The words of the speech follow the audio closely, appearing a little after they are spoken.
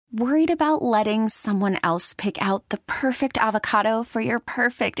Worried about letting someone else pick out the perfect avocado for your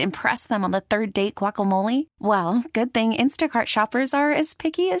perfect impress them on the third date guacamole? Well, good thing Instacart shoppers are as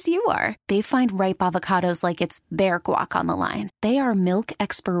picky as you are. They find ripe avocados like it's their guac on the line. They are milk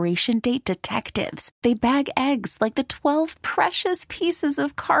expiration date detectives. They bag eggs like the 12 precious pieces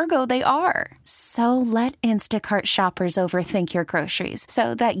of cargo they are. So let Instacart shoppers overthink your groceries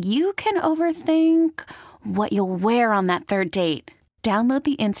so that you can overthink what you'll wear on that third date. Download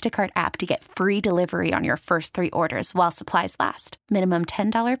the Instacart app to get free delivery on your first 3 orders while supplies last. Minimum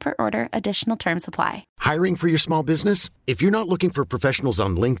 $10 per order. Additional terms apply. Hiring for your small business? If you're not looking for professionals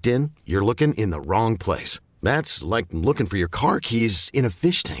on LinkedIn, you're looking in the wrong place. That's like looking for your car keys in a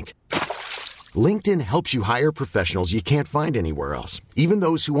fish tank. LinkedIn helps you hire professionals you can't find anywhere else, even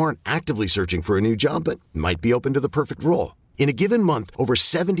those who aren't actively searching for a new job but might be open to the perfect role. In a given month, over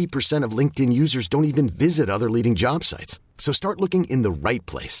 70% of LinkedIn users don't even visit other leading job sites. So start looking in the right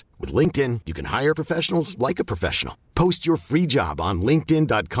place. With LinkedIn, you can hire professionals like a professional. Post your free job on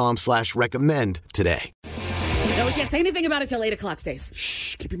linkedin.com/recommend today. No, we can't say anything about it till 8 o'clock, Stace.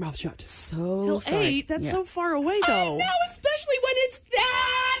 Shh, keep your mouth shut. Till 8? That's so far away, though. I know, especially when it's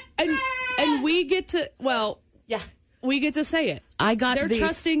that And we get to, we get to say it. They're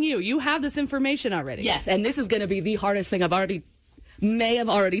trusting you. You have this information already. Yes, and this is going to be the hardest thing. May have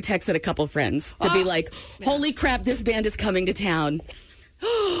already texted a couple friends to be like, holy crap, this band is coming to town.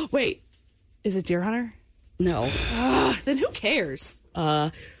 Wait, is it Deer Hunter? No. Then who cares?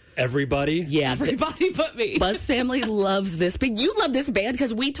 Everybody? Yeah. Everybody but me. Buzz family loves this band. You love this band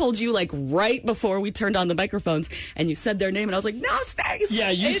because we told you like right before we turned on the microphones and you said their name and I was like, no, Stace. Yeah,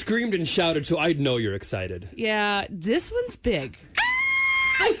 you screamed and shouted, so I'd know you're excited. Yeah, this one's big.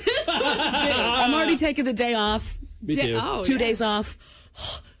 This one's big. I'm already taking the day off. Me too. 2 days off.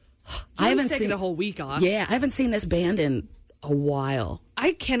 I haven't taken a whole week off. Yeah, I haven't seen this band in a while.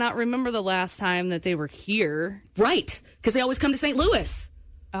 I cannot remember the last time that they were here. Right, because they always come to St. Louis.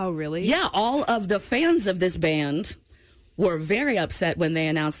 Oh, really? Yeah, all of the fans of this band were very upset when they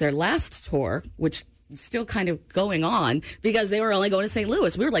announced their last tour, which is still kind of going on, because they were only going to St.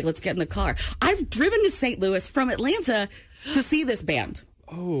 Louis. We were like, let's get in the car. I've driven to St. Louis from Atlanta to see this band.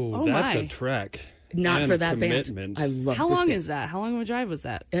 Oh, that's a trek. Not and for that commitment. band. I love How this long band. is that? How long of a drive was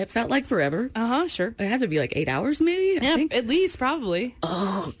that? It felt like forever. Sure. It had to be like 8 hours, maybe? I think. At least, probably.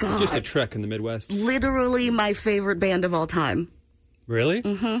 Oh, God. Just a trek in the Midwest. Literally my favorite band of all time. Really?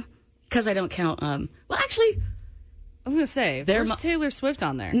 Mm-hmm. Because I don't count, well, actually, I was going to say, there's Taylor Swift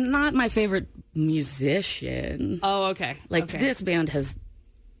on there. Not my favorite musician. Oh, okay. This band has...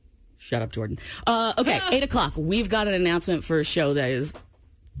 Shut up, Jordan. Okay, 8 o'clock. We've got an announcement for a show that is...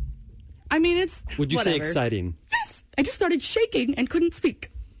 I mean, it's Would you say exciting? Yes! I just started shaking and couldn't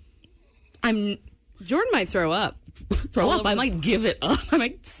speak. Jordan might throw up. I might give it up. I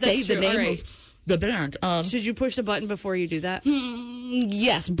might say the name of the band. Should you push the button before you do that?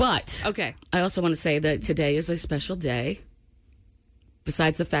 Yes, but... Okay. I also want to say that today is a special day.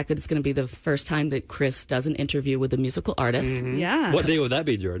 Besides the fact that it's going to be the first time that Chris does an interview with a musical artist. Mm-hmm. Yeah. What day would that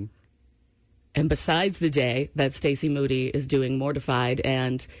be, Jordan? And besides the day that Stacey Moody is doing Mortified,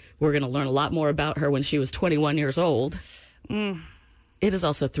 and we're going to learn a lot more about her when she was 21 years old, it is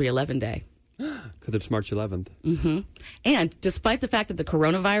also 3/11 Day. Because it's March 11th. Mm-hmm. And despite the fact that the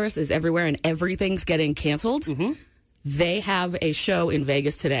coronavirus is everywhere and everything's getting canceled, they have a show in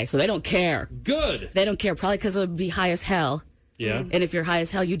Vegas today. So they don't care. Good. They don't care, probably because it would be high as hell. Yeah. And if you're high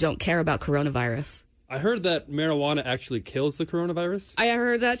as hell, you don't care about coronavirus. I heard that marijuana actually kills the coronavirus. I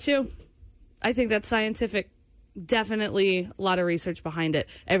heard that too. I think that's scientific. Definitely a lot of research behind it.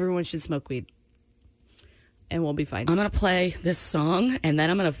 Everyone should smoke weed. And we'll be fine. I'm going to play this song, and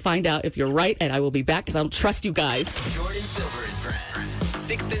then I'm going to find out if you're right, and I will be back because I don't trust you guys. Jordan Silver and Friends,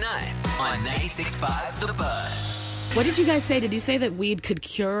 6 to 9 on 96.5 The Buzz. What did you guys say? Did you say that weed could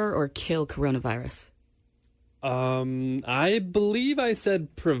cure or kill coronavirus? I believe I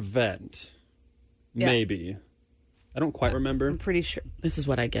said prevent. Yeah. Maybe. I don't quite remember. I'm pretty sure. This is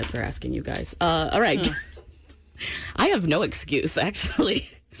what I get for asking you guys. All right. I have no excuse, actually.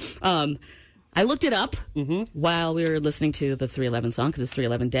 I looked it up while we were listening to the 311 song, because it's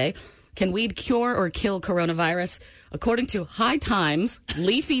 311 Day. Can weed cure or kill coronavirus? According to High Times,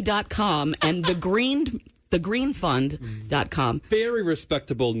 Leafy.com, and thegreenfund.com. Very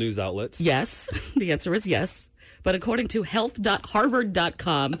respectable news outlets. Yes, the answer is yes. But according to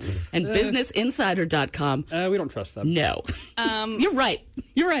health.harvard.com and businessinsider.com... we don't trust them. No. You're right.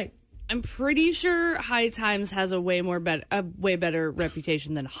 You're right. I'm pretty sure High Times has a way better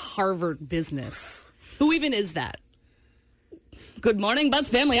reputation than Harvard Business. Who even is that? Good morning, Buzz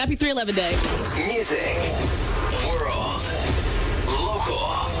family. Happy 311 Day. Music, world, local.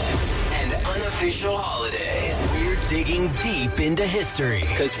 official holiday. We're digging deep into history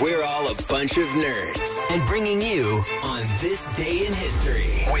because we're all a bunch of nerds. And bringing you on This Day in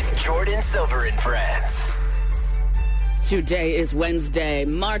History with Jordan Silver and Friends. Today is Wednesday,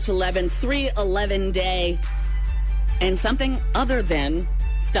 March 11th, 311 Day. And something other than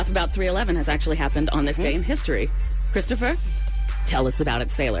stuff about 311 has actually happened on this day in history. Christopher, tell us about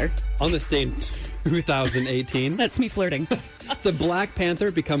it, sailor. On this day in 2018, That's me flirting. the Black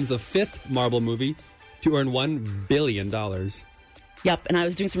Panther becomes the 5th Marvel movie to earn $1 billion. Yep, and I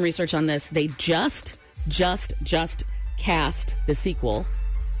was doing some research on this. They just cast the sequel.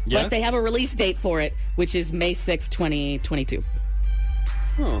 Yeah? But they have a release date for it, which is May 6, 2022.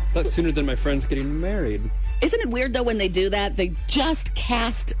 Oh, that's sooner than my friends getting married. Isn't it weird, though, when they do that? They just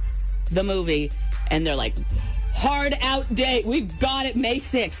cast the movie, and they're like, hard out date. We've got it May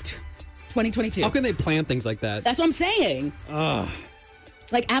 6th, 2022. How can they plan things like that? That's what I'm saying. Ugh.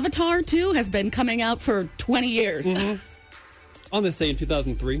 Like, Avatar 2 has been coming out for 20 years. On this day in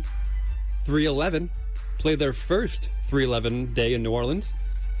 2003, 311 played their first 311 day in New Orleans.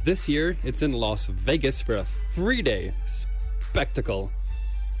 This year, it's in Las Vegas for a 3-day spectacle.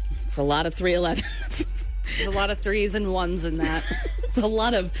 It's a lot of 311. There's a lot of threes and ones in that. It's a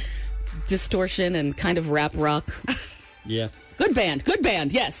lot of distortion and kind of rap rock. Yeah. Good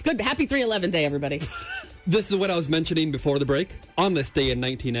band. Yes, good. Happy 311 Day, everybody. This is what I was mentioning before the break. On this day in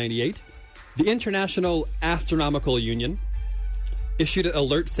 1998, the International Astronomical Union issued an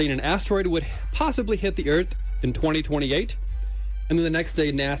alert saying an asteroid would possibly hit the Earth in 2028. And then the next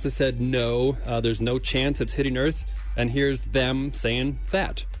day, NASA said, no, there's no chance it's hitting Earth. And here's them saying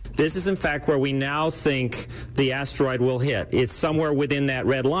that. This is, in fact, where we now think the asteroid will hit. It's somewhere within that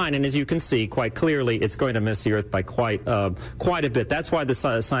red line, and as you can see quite clearly, it's going to miss the Earth by quite a bit. That's why the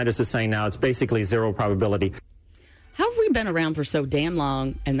scientists are saying now it's basically zero probability. How have we been around for so damn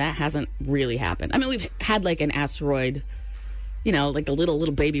long, and that hasn't really happened? I mean, we've had like an asteroid, you know, like the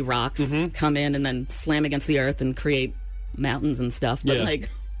little baby rocks come in and then slam against the Earth and create mountains and stuff. But like,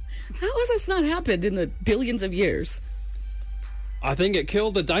 how has this not happened in the billions of years? I think it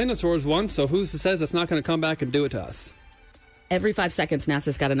killed the dinosaurs once, so who's to says it's not going to come back and do it to us? Every 5 seconds,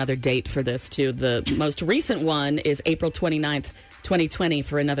 NASA's got another date for this, too. The most recent one is April 29th, 2020,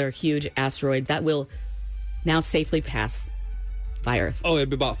 for another huge asteroid that will now safely pass by Earth. Oh, it'd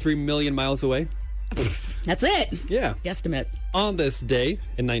be about 3 million miles away? That's it. Yeah. Guesstimate. On this day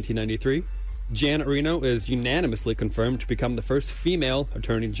in 1993, Janet Reno is unanimously confirmed to become the first female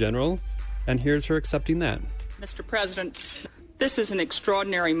Attorney General, and here's her accepting that. Mr. President, this is an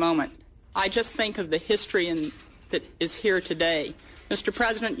extraordinary moment. I just think of the history that is here today. Mr.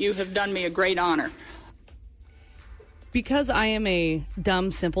 President, you have done me a great honor. Because I am a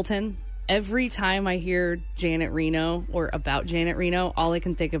dumb simpleton, every time I hear Janet Reno or about Janet Reno, all I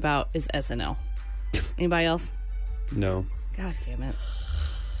can think about is SNL. Anybody else? No. God damn it.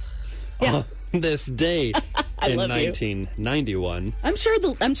 Yeah. On this day in love you. 1991,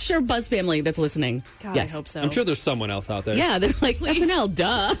 I'm sure Buzz family that's listening. God, yes. I hope so. I'm sure there's someone else out there. Yeah, they're like, SNL,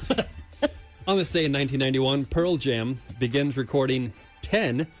 duh. On this day in 1991, Pearl Jam begins recording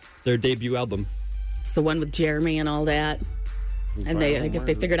 10, their debut album. It's the one with Jeremy and all that. And I guess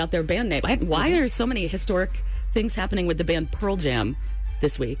they figured out their band name. Why are so many historic things happening with the band Pearl Jam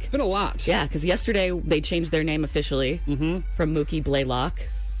this week? It's been a lot. Yeah, because yesterday they changed their name officially from Mookie Blaylock.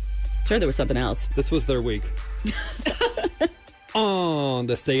 Sure, there was something else. This was their week. On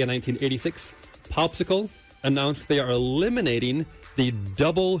this day in 1986, Popsicle announced they are eliminating the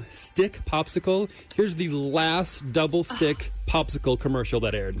double stick popsicle. Here's the last double stick popsicle commercial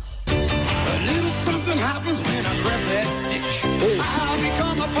that aired. A little something happens when I grab that stick. I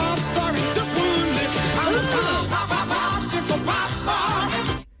become a pop star in just one lick. I'm a popsicle pop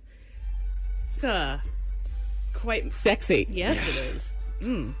star. It's quite Sexy. Yes, it is.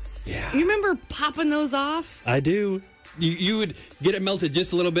 Yeah. You remember popping those off? I do. You would get it melted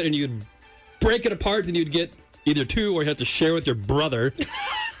just a little bit and you'd break it apart and you'd get either two or you have to share with your brother.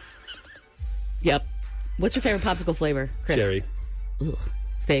 Yep. What's your favorite popsicle flavor, Chris? Cherry. Ugh.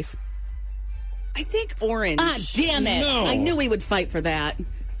 Stace? I think orange. Ah, damn it. No. I knew we would fight for that.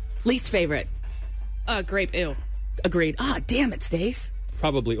 Least favorite? Grape. Ew. Agreed. Ah, damn it, Stace.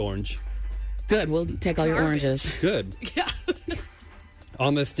 Probably orange. Good. We'll take all your Garbage. oranges. Good. Yeah.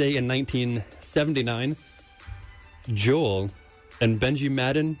 On this day in 1979, Joel and Benji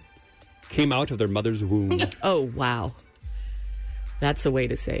Madden came out of their mother's womb. Oh, wow. That's the way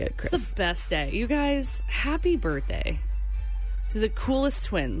to say it, Chris. The best day. You guys, happy birthday to the coolest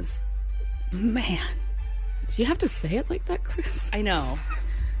twins. Man. Do you have to say it like that, Chris? I know.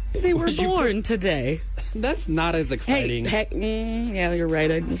 They were Would you born today. That's not as exciting. Yeah, you're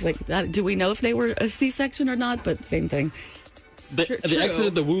right. I was like, do we know if they were a C-section or not? But same thing. They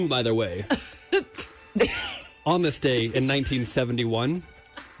exited the womb either way. On this day in 1971,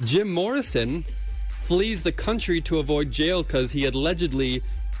 Jim Morrison flees the country to avoid jail because he had allegedly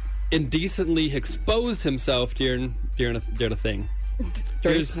indecently exposed himself during a thing.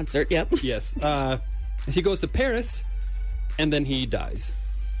 During a concert, yep. Yes. He goes to Paris, and then he dies.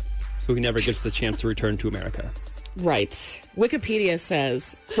 So he never gets the chance to return to America. Right. Wikipedia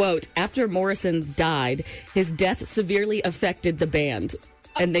says, quote, after Morrison died, his death severely affected the band.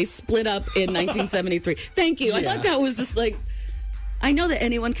 And they split up in 1973. Thank you. I thought that was just like, I know that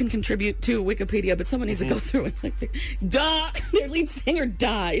anyone can contribute to Wikipedia, but someone needs to go through and like, their lead singer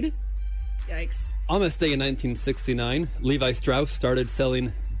died. Yikes. On this day in 1969, Levi Strauss started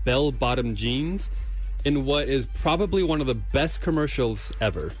selling bell-bottom jeans in what is probably one of the best commercials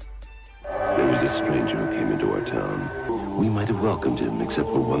ever. There was a stranger who came into our town. We might have welcomed him, except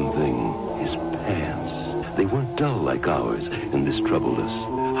for one thing, his pants. They weren't dull like ours, and this troubled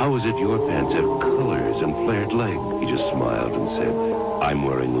us. How is it your pants have colors and flared leg? He just smiled and said, I'm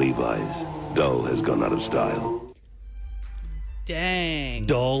wearing Levi's. Dull has gone out of style. Dang.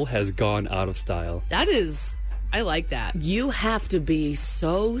 Dull has gone out of style. That is, I like that. You have to be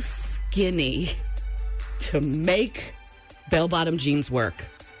so skinny to make bell-bottom jeans work.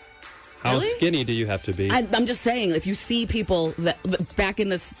 How Really? skinny do you have to be? I'm just saying, if you see people that back in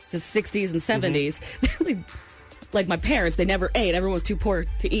the 60s and 70s, like my parents, they never ate. Everyone was too poor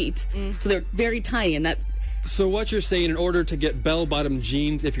to eat. So they're very tiny. And that. So what you're saying, in order to get bell-bottom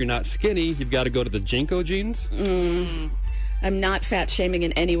jeans, if you're not skinny, you've got to go to the Jinko jeans? I'm not fat shaming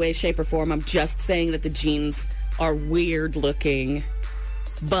in any way, shape, or form. I'm just saying that the jeans are weird looking.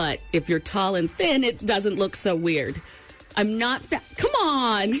 But if you're tall and thin, it doesn't look so weird. I'm not fat. Come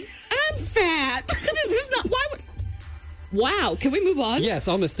on. I'm fat. This is not. Why would. Wow. Can we move on? Yes,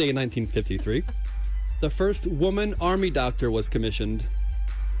 on this day in 1953, the first woman army doctor was commissioned.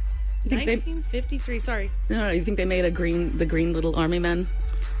 You think 1953, sorry. No, you think they made the green little army men?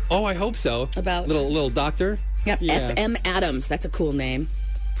 Oh, I hope so. About little doctor. Yep. Yeah. F.M. Adams. That's a cool name.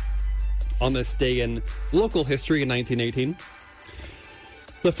 On this day in local history in 1918,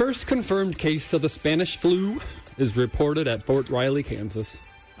 the first confirmed case of the Spanish flu is reported at Fort Riley, Kansas.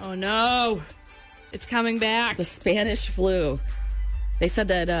 Oh, no. It's coming back. The Spanish flu. They said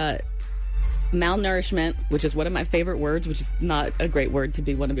that malnourishment, which is one of my favorite words, which is not a great word to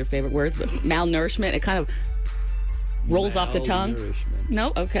be one of your favorite words, but malnourishment, it kind of rolls off the tongue.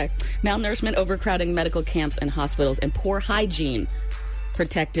 No? Okay. Malnourishment, overcrowding medical camps and hospitals, and poor hygiene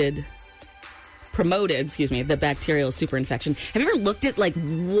promoted the bacterial superinfection. Have you ever looked at like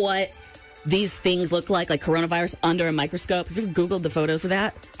what these things look like coronavirus under a microscope? Have you ever Googled the photos of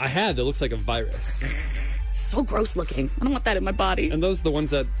that? I have. It looks like a virus. So gross looking. I don't want that in my body. And those are the ones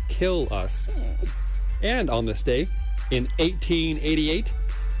that kill us. And on this day, in 1888,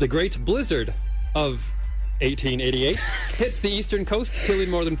 the Great Blizzard of 1888 hits the eastern coast, killing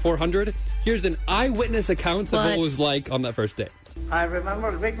more than 400. Here's an eyewitness account of what it was like on that first day. I remember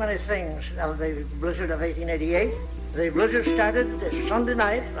a great many things of the blizzard of 1888. The blizzard started Sunday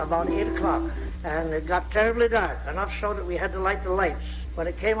night about 8 o'clock, and it got terribly dark, enough so that we had to light the lights. When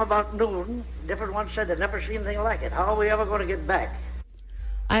it came about noon, different ones said they'd never seen anything like it. How are we ever going to get back?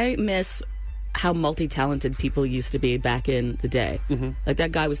 I miss how multi-talented people used to be back in the day. Like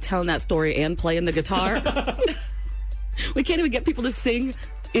that guy was telling that story and playing the guitar. We can't even get people to sing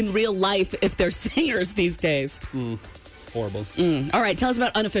in real life if they're singers these days. Horrible. All right, tell us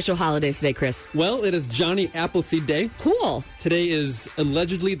about unofficial holidays today, Chris. Well, it is Johnny Appleseed Day. Cool. Today is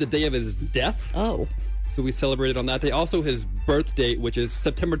allegedly the day of his death. Oh. So we celebrated on that day. Also his birthday, which is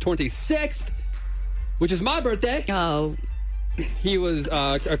September 26th, which is my birthday. Oh. He was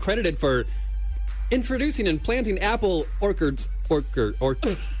accredited for introducing and planting apple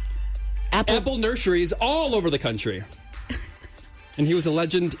apple nurseries all over the country. And he was a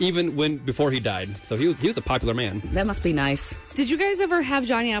legend even before he died. So he was a popular man. That must be nice. Did you guys ever have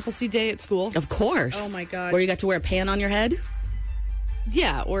Johnny Appleseed Day at school? Of course. Oh, my God. Where you got to wear a pan on your head?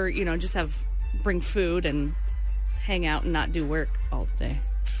 Yeah, or, just bring food and hang out and not do work all day.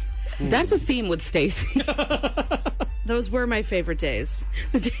 That's a theme with Stacy. Those were my favorite days.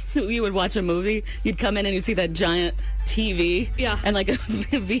 The days that you would watch a movie, you'd come in and you'd see that giant TV and like a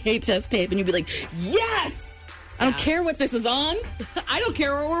VHS tape, and you'd be like, yes! I don't care what this is on. I don't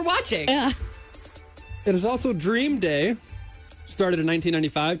care what we're watching. Yeah. It is also Dream Day, started in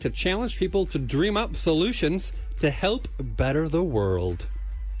 1995 to challenge people to dream up solutions to help better the world.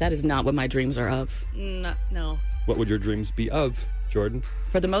 That is not what my dreams are of. No. What would your dreams be of? Jordan?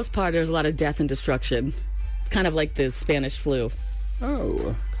 For the most part, there's a lot of death and destruction. It's kind of like the Spanish flu.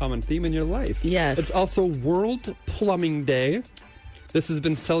 Oh, common theme in your life. Yes. It's also World Plumbing Day. This has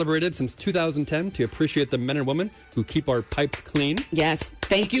been celebrated since 2010 to appreciate the men and women who keep our pipes clean. Yes.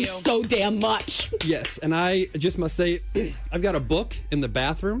 Thank you so damn much. Yes, and I just must say, I've got a book in the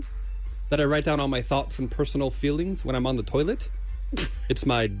bathroom that I write down all my thoughts and personal feelings when I'm on the toilet. It's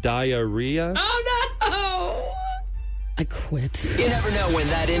my diarrhea. Oh, no! I quit. You never know when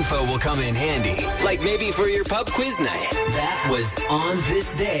that info will come in handy. Like maybe for your pub quiz night. That was On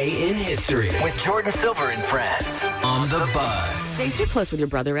This Day in History with Jordan Silver and friends on The Buzz. Jace, you're close with your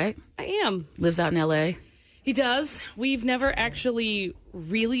brother, right? I am. Lives out in L.A.? He does. We've never actually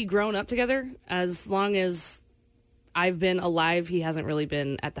really grown up together. As long as I've been alive, he hasn't really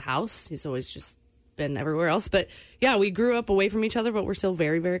been at the house. He's always just been everywhere else. But yeah, we grew up away from each other, but we're still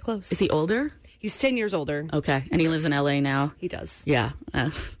very, very close. Is he older? He's 10 years older. Okay. And he lives in L.A. now? He does. Yeah.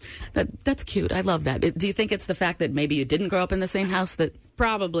 That's cute. I love that. Do you think it's the fact that maybe you didn't grow up in the same house that...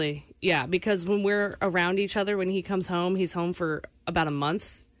 Probably. Yeah, because when we're around each other, when he comes home, he's home for about a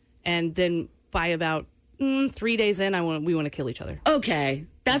month. And then by about 3 days in, we want to kill each other. Okay.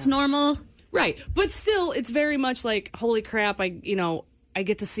 That's normal? Right. But still, it's very much like, holy crap, I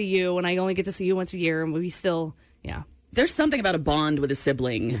get to see you, and I only get to see you once a year, and we still, yeah. There's something about a bond with a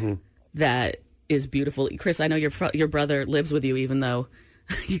sibling that is beautiful. Chris, I know your brother lives with you, even though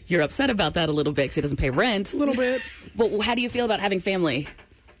you're upset about that a little bit because he doesn't pay rent. A little bit. Well, how do you feel about having family?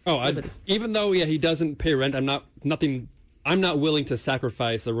 Oh, even though he doesn't pay rent, I'm not willing to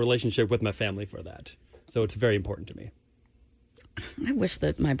sacrifice a relationship with my family for that. So it's very important to me. I wish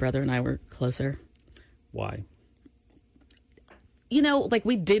that my brother and I were closer. Why? You know, like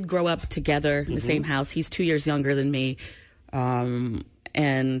we did grow up together in the same house. He's 2 years younger than me.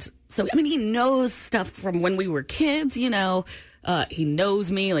 And so, I mean, he knows stuff from when we were kids, you know. He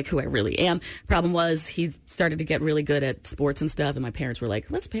knows me, like who I really am. Problem was, he started to get really good at sports and stuff. And my parents were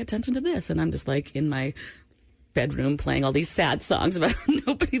like, let's pay attention to this. And I'm just like in my bedroom playing all these sad songs about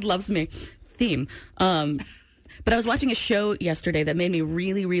nobody loves me theme. But I was watching a show yesterday that made me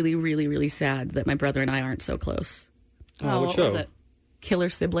really, really, really, really sad that my brother and I aren't so close. What show? Was it? Killer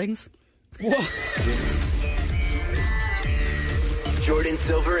Siblings. Jordan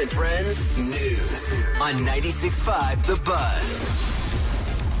Silver and Friends News on 96.5 The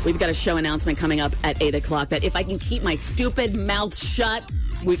Buzz. We've got a show announcement coming up at 8 o'clock that if I can keep my stupid mouth shut,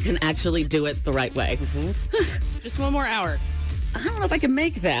 we can actually do it the right way. Just one more hour. I don't know if I can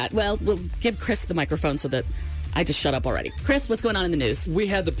make that. Well, we'll give Chris the microphone so that I just shut up already. Chris, what's going on in the news? We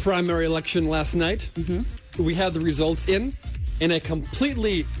had the primary election last night. We had the results in a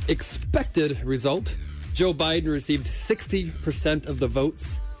completely expected result. Joe Biden received 60% of the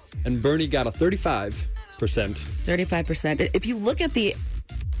votes, and Bernie got a 35%. 35%. If you look at the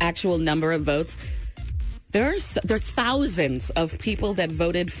actual number of votes, there are thousands of people that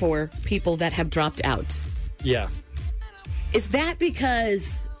voted for people that have dropped out. Yeah. Is that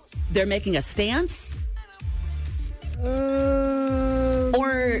because they're making a stance?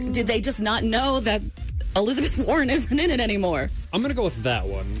 Or did they just not know that Elizabeth Warren isn't in it anymore? I'm going to go with that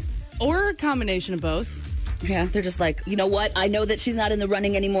one. Or a combination of both. Yeah, they're just like, you know what? I know that she's not in the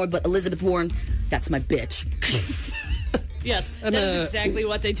running anymore, but Elizabeth Warren, that's my bitch. Yes, that is exactly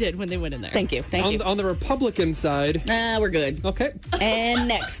what they did when they went in there. Thank you. On the Republican side... we're good. Okay. And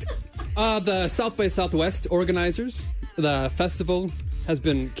next. The South by Southwest organizers. The festival has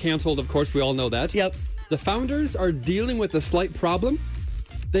been canceled, of course. We all know that. Yep. The founders are dealing with a slight problem.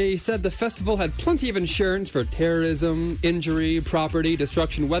 They said the festival had plenty of insurance for terrorism, injury, property,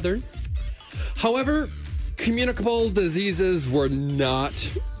 destruction, weather. However, communicable diseases were not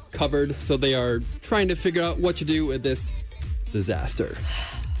covered, so they are trying to figure out what to do with this disaster.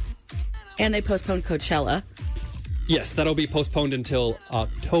 And they postponed Coachella. Yes, that'll be postponed until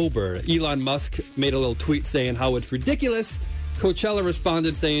October. Elon Musk made a little tweet saying how it's ridiculous. Coachella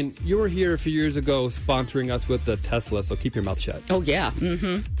responded saying, you were here a few years ago sponsoring us with the Tesla, so keep your mouth shut. Oh, yeah.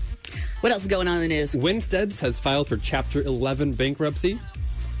 What else is going on in the news? Winstead's has filed for Chapter 11 bankruptcy.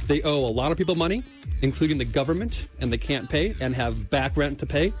 They owe a lot of people money, including the government, and they can't pay and have back rent to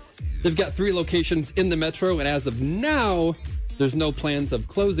pay. They've got 3 locations in the metro, and as of now, there's no plans of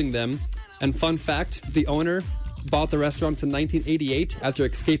closing them. And fun fact, the owner bought the restaurants in 1988 after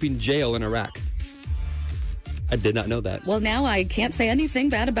escaping jail in Iraq. I did not know that. Well, now I can't say anything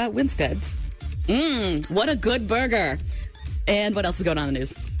bad about Winstead's. What a good burger. And what else is going on in the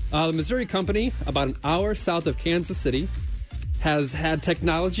news? The Missouri company, about an hour south of Kansas City, has had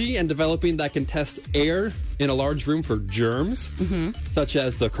technology and developing that can test air in a large room for germs, such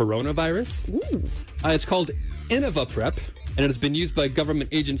as the coronavirus. It's called InnovaPrep. and it has been used by government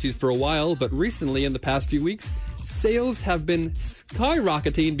agencies for a while, but recently, in the past few weeks, sales have been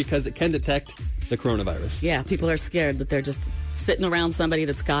skyrocketing because it can detect the coronavirus. Yeah, people are scared that they're just sitting around somebody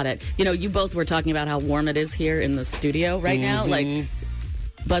that's got it. You know, you both were talking about how warm it is here in the studio right now. Like,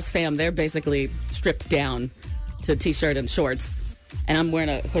 Buzz fam, they're basically stripped down to t-shirt and shorts, and I'm wearing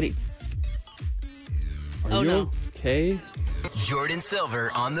a hoodie. Are you okay? Jordan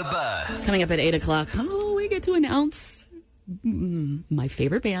Silver on the Buzz. Coming up at 8 o'clock, we get to announce my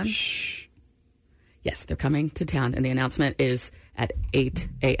favorite band. Shh. Yes, they're coming to town, and the announcement is at 8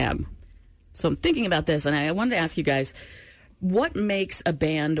 a.m. So I'm thinking about this, and I wanted to ask you guys, what makes a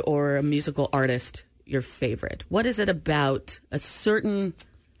band or a musical artist your favorite? What is it about a certain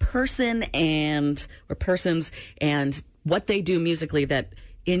person or persons and what they do musically that,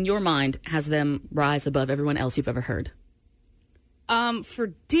 in your mind, has them rise above everyone else you've ever heard? For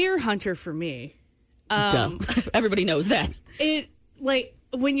Deer Hunter, for me, Duh. Everybody knows that. It, like,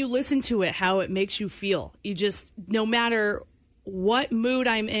 when you listen to it, how it makes you feel. You just, no matter what mood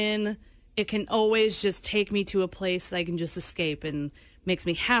I'm in, it can always just take me to a place that I can just escape and makes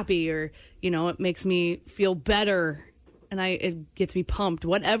me happy, or, you know, it makes me feel better, and it gets me pumped.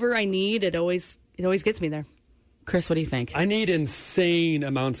 Whatever I need, it always gets me there. Chris, what do you think? I need insane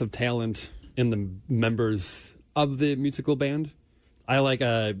amounts of talent in the members of the musical band. I like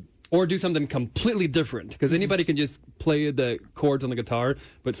or do something completely different, because anybody can just play the chords on the guitar,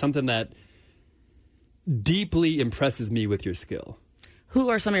 but something that deeply impresses me with your skill. Who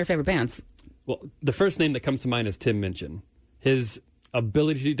are some of your favorite bands? Well, the first name that comes to mind is Tim Minchin. His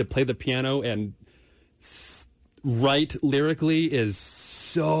ability to play the piano and write lyrically is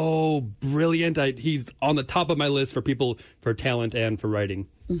so brilliant. He's on the top of my list for people for talent and for writing.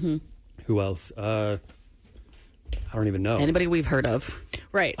 Mm-hmm. Who else? I don't even know. Anybody we've heard of.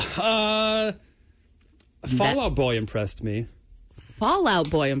 Right. Fall Out Boy impressed me. Fall Out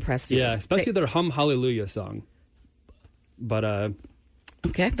Boy impressed you? Yeah, especially their Hum Hallelujah song. But,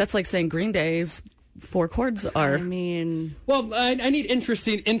 okay, that's like saying Green Day's 4 chords are... I mean... Well, I need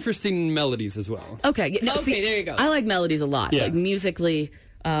interesting melodies as well. Okay. There you go. I like melodies a lot. Yeah. Like, musically,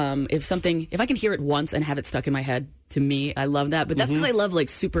 if I can hear it once and have it stuck in my head, to me, I love that. But that's because I love, like,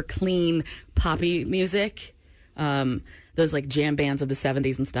 super clean, poppy music. Those, like, jam bands of the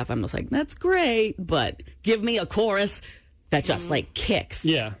 70s and stuff, I'm just like, that's great, but give me a chorus that just, like, kicks.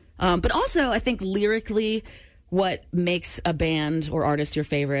 Yeah. But also, I think lyrically, what makes a band or artist your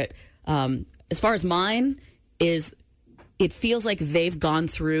favorite, as far as mine, is it feels like they've gone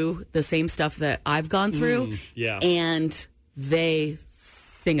through the same stuff that I've gone through, and they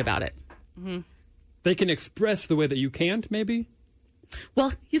sing about it. Mm-hmm. They can express the way that you can't, maybe?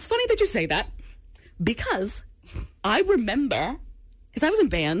 Well, it's funny that you say that, because I remember, because I was in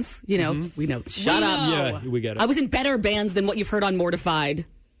bands, you know, we know, shut up. Yeah, we get it. I was in better bands than what you've heard on Mortified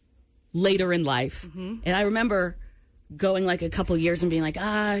later in life. And I remember going like a couple years and being like,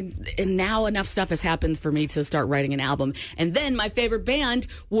 and now enough stuff has happened for me to start writing an album. And then my favorite band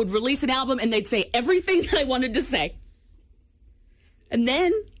would release an album and they'd say everything that I wanted to say. And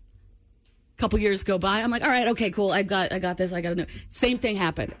then a couple years go by, I'm like, all right, okay, cool. I got this. I got to know. Same thing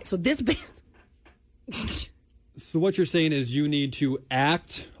happened. So this band. So what you're saying is you need to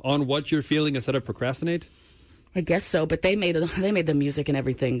act on what you're feeling instead of procrastinate? I guess so, but they made the music and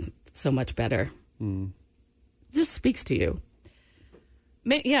everything so much better. It just speaks to you.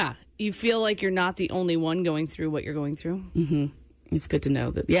 Yeah, you feel like you're not the only one going through what you're going through. Mm-hmm. It's good to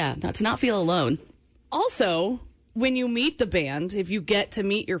know that, to not feel alone. Also, when you meet the band, if you get to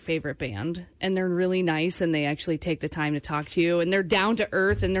meet your favorite band, and they're really nice and they actually take the time to talk to you, and they're down to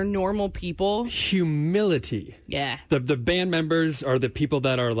earth and they're normal people. Humility. Yeah. The band members are the people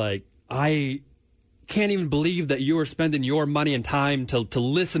that are like, I can't even believe that you are spending your money and time to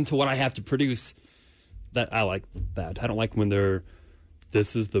listen to what I have to produce. That I like that. I don't like when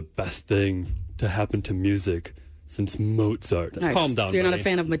this is the best thing to happen to music since Mozart. Nice. Calm down, So you're not a buddy.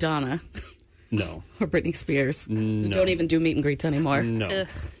 fan of Madonna? No. Or Britney Spears? No. Who don't even do meet and greets anymore? No.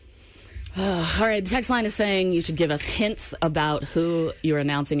 All right, the text line is saying you should give us hints about who you're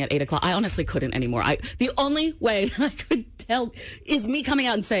announcing at 8 o'clock. I honestly couldn't anymore. The only way that I could tell is me coming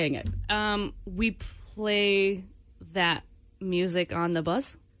out and saying it. We play that music on the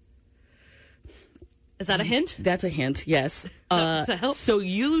bus. Is that a hint? That's a hint, yes. Does that help? So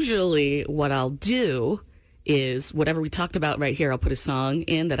usually what I'll do is whatever we talked about right here, I'll put a song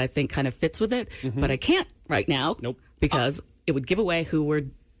in that I think kind of fits with it, but I can't right now. Nope. Because it would give away who we're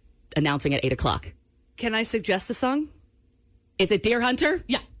announcing at 8 o'clock. Can I suggest a song? Is it Deer Hunter?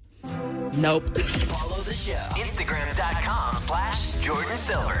 Yeah. Nope. Follow the show. Instagram.com/Jordan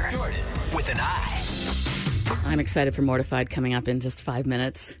Silver. Jordan with an I. I'm excited for Mortified coming up in just 5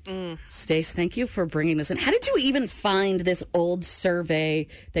 minutes. Stace, thank you for bringing this in. How did you even find this old survey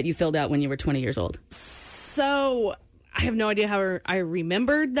that you filled out when you were 20 years old? So I have no idea how I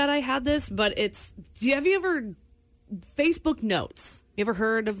remembered that I had this, but have you ever Facebook Notes? You ever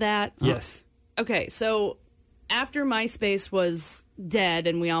heard of that? Yes. Okay, so after MySpace was dead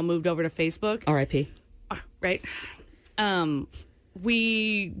and we all moved over to Facebook. R.I.P. Right.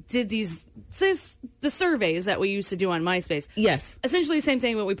 We did the surveys that we used to do on MySpace. Yes. Essentially the same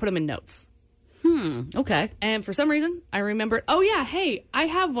thing, but we put them in notes. Okay. And for some reason, I remembered, oh yeah, hey, I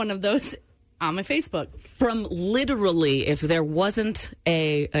have one of those on my Facebook. From literally, if there wasn't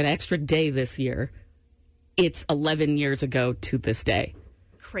an extra day this year, it's 11 years ago to this day.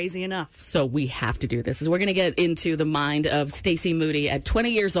 Crazy enough. So we have to do this. We're going to get into the mind of Stacey Moody at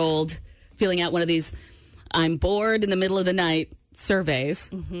 20 years old, filling out one of these I'm bored in the middle of the night surveys.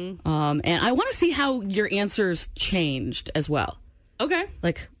 And I want to see how your answers changed as well. Okay.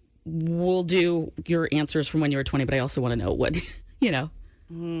 Like, we'll do your answers from when you were 20, but I also want to know what,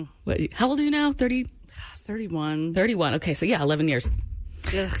 how old are you now? 30? 31. 31. Okay, so yeah, 11 years.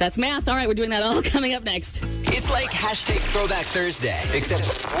 Ugh. That's math. All right, we're doing that all coming up next. It's like hashtag Throwback Thursday, except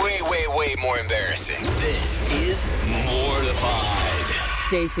way, way, way more embarrassing. This is Mortified.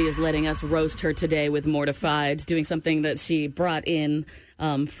 Stacey is letting us roast her today with Mortified, doing something that she brought in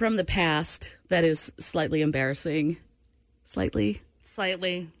from the past that is slightly embarrassing. Slightly.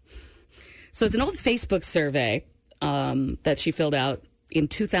 So it's an old Facebook survey that she filled out in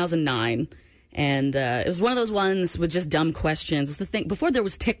 2009. And it was one of those ones with just dumb questions. It's the thing, before there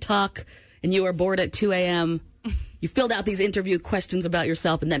was TikTok and you were bored at 2 a.m., you filled out these interview questions about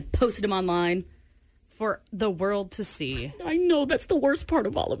yourself and then posted them online. For the world to see. I know, that's the worst part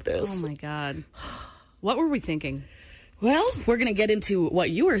of all of this. Oh, my God. What were we thinking? Well, we're going to get into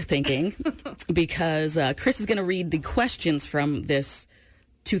what you were thinking because Chris is going to read the questions from this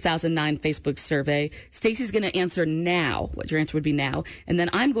 2009 Facebook survey. Stacey's going to answer now, what your answer would be now, and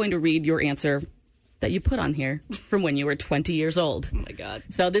then I'm going to read your answer that you put on here from when you were 20 years old. Oh, my God.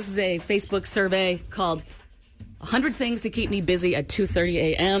 So this is a Facebook survey called 100 Things to Keep Me Busy at 2:30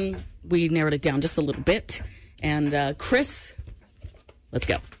 a.m. We narrowed it down just a little bit. And Chris, let's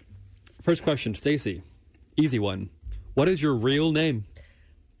go. First question, Stacey. Easy one. What is your real name?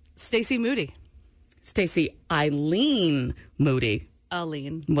 Stacey Moody. Stacey Eileen Moody.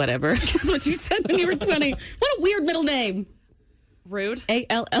 Eileen. Whatever. That's what you said when you were 20. What a weird middle name. Rude.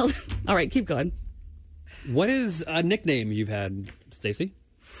 A-L-L. All right, keep going. What is a nickname you've had, Stacey?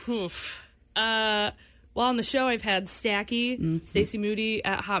 Oof. Well, on the show, I've had Stacky, Stacey Moody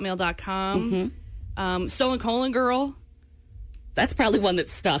at hotmail.com, Stolen Colon Girl. That's probably one that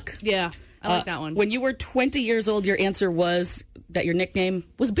stuck. Yeah, I like that one. When you were 20 years old, your answer was that your nickname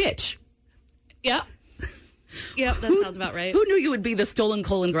was Bitch. Yep. Yep, that sounds about right. Who knew you would be the Stolen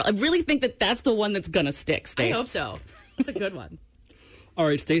Colon Girl? I really think that that's the one that's going to stick, Stace. I hope so. That's a good one. All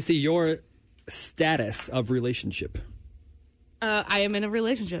right, Stacey, your status of relationship. I am in a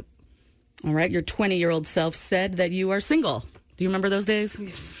relationship. All right, your 20-year-old self said that you are single. Do you remember those days?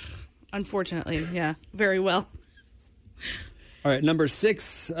 Unfortunately, yeah, very well. All right, number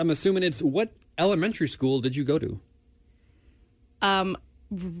 6, I'm assuming it's what elementary school did you go to?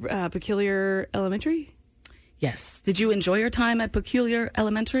 Peculiar Elementary? Yes. Did you enjoy your time at Peculiar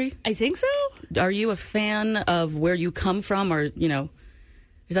Elementary? I think so. Are you a fan of where you come from, or, is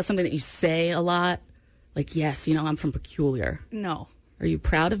that something that you say a lot? Like, yes, I'm from Peculiar. No. Are you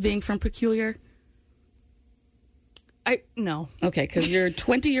proud of being from Peculiar? No. Okay, because your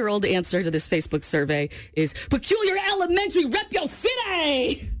 20-year-old answer to this Facebook survey is Peculiar Elementary, rep your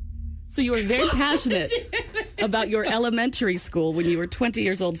city! So you were very passionate about your elementary school when you were 20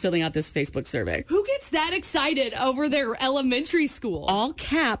 years old filling out this Facebook survey. Who gets that excited over their elementary school? All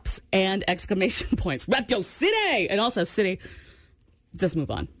caps and exclamation points. Rep your city! And also city. Just move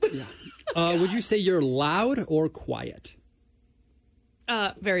on. Yeah. Would you say you're loud or quiet?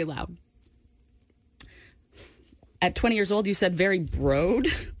 Very loud. At 20 years old, you said very broad.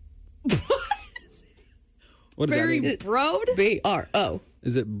 What does very that mean? broad? B-R-O.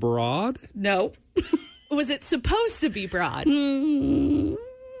 Is it broad? No. Was it supposed to be broad?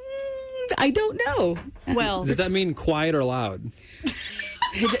 I don't know. Well, does that mean quiet or loud?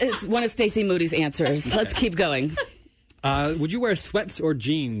 It's one of Stacey Moody's answers. Let's keep going. Would you wear sweats or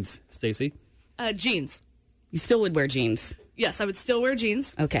jeans, Stacey? Jeans. You still would wear jeans? Yes, I would still wear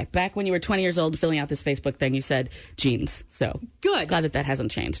jeans. Okay. Back when you were 20 years old filling out this Facebook thing, you said jeans. So good. Glad that hasn't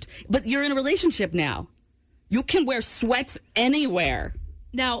changed. But you're in a relationship now. You can wear sweats anywhere.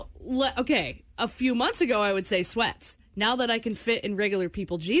 Now, okay, a few months ago I would say sweats. Now that I can fit in regular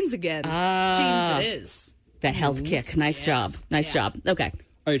people jeans again, jeans it is. The health kick. Nice job. Nice job. Okay.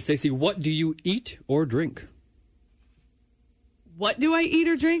 All right, Stacey, what do you eat or drink? What do I eat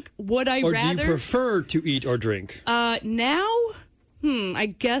or drink? Would I Or rather? do you prefer to eat or drink? Now?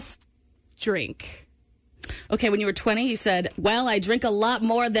 I guess drink. Okay, when you were 20, you said, well, I drink a lot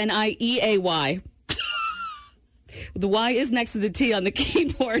more than I EAY. The Y is next to the T on the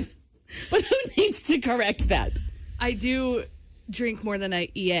keyboard. But who needs to correct that? I do drink more than I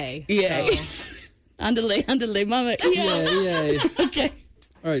EA. Yeah. So. Underlay, mama. Yay. Okay.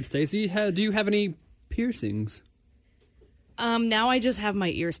 All right, Stacey, do you have any piercings? Now I just have my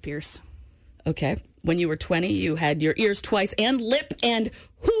ears pierced. Okay. When you were 20, you had your ears twice and lip and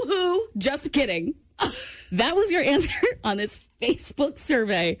hoo-hoo. Just kidding. That was your answer on this Facebook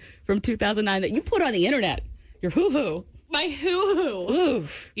survey from 2009 that you put on the internet. Your hoo-hoo. My hoo-hoo. Ooh.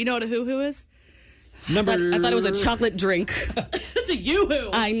 You know what a hoo-hoo is? I thought it was a chocolate drink. It's a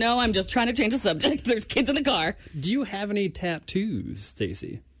yoo-hoo. I know. I'm just trying to change the subject. There's kids in the car. Do you have any tattoos,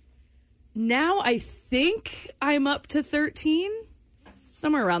 Stacey? Now I think I'm up to 13.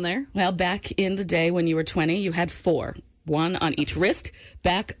 Somewhere around there. Well, back in the day when you were 20, you had 4. 1 on each wrist.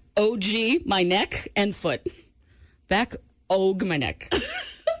 Back, OG, my neck, and foot. Back, OG, my neck.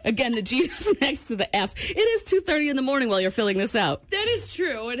 Again, the G is next to the F. It is 2:30 in the morning while you're filling this out. That is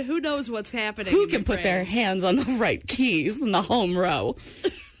true, and who knows what's happening. Who can put their hands on the right keys in the home row?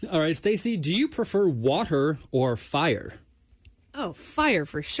 All right, Stacey, do you prefer water or fire? Oh, fire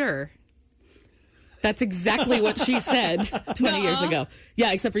for sure. That's exactly what she said 20 years ago.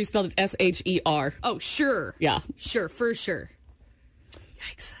 Yeah, except for you spelled it S-H-E-R. Oh, sure. Yeah. Sure, for sure.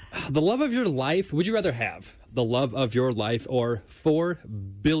 Yikes. The love of your life, would you rather have the love of your life or $4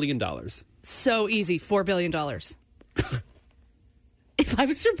 billion? So easy, $4 billion. If I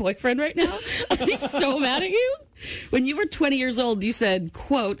was your boyfriend right now, I'd be so mad at you. When you were 20 years old, you said,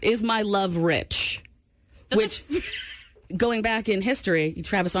 quote, is my love rich? Which, going back in history,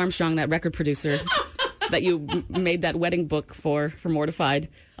 Travis Armstrong, that record producer that you made that wedding book for Mortified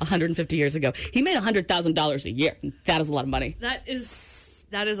 150 years ago, he made $100,000 a year. That is a lot of money. That is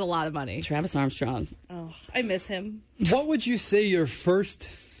a lot of money. Travis Armstrong. Oh, I miss him. What would you say your first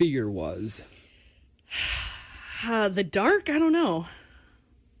fear was? The dark? I don't know.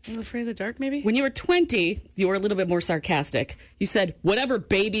 I'm afraid of the dark, maybe? When you were 20, you were a little bit more sarcastic. You said, whatever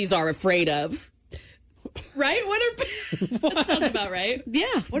babies are afraid of. Right? That sounds about right.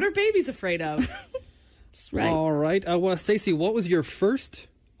 Yeah. What are babies afraid of? That's right. All right. Well, Stacey, what was your first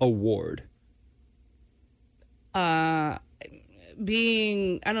award? Being,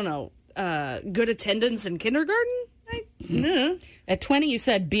 I don't know, good attendance in kindergarten? At 20, you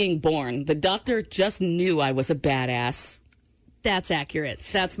said being born. The doctor just knew I was a badass. That's accurate.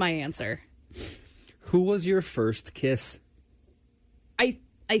 That's my answer. Who was your first kiss?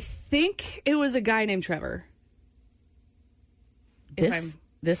 I think it was a guy named Trevor.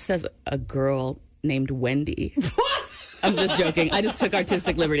 This says a girl named Wendy. What? I'm just joking. I just took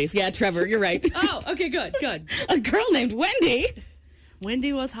artistic liberties. Yeah, Trevor, you're right. Oh, okay, good. A girl named Wendy?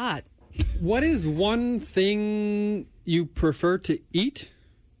 Wendy was hot. What is one thing you prefer to eat?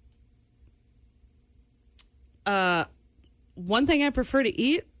 One thing I prefer to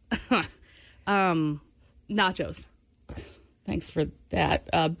eat? Nachos. Thanks for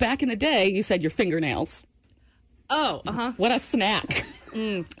that. Back in the day, you said your fingernails. Oh, uh-huh. What a snack.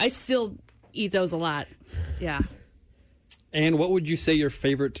 I still eat those a lot. Yeah. And what would you say your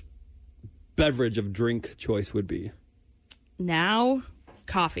favorite beverage of drink choice would be? Now,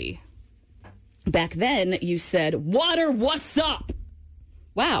 coffee. Back then, you said, water, what's up?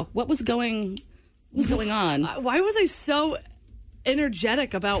 Wow, what was going on? Why was I so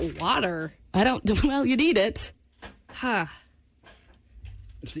energetic about water? Well, you need it. Huh.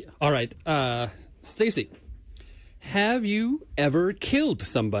 All right. Stacey, have you ever killed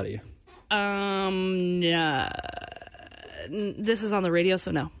somebody? No. This is on the radio,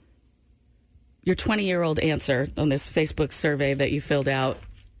 so no. Your 20-year-old answer on this Facebook survey that you filled out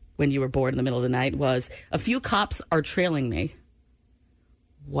when you were bored in the middle of the night was, a few cops are trailing me.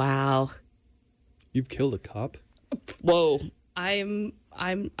 Wow. You've killed a cop? Whoa. I'm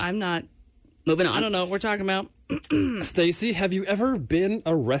not. Moving on. I don't know what we're talking about. Stacey, have you ever been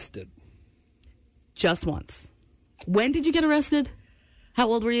arrested? Just once. When did you get arrested? How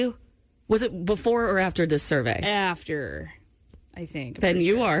old were you? Was it before or after this survey? After, I think. Then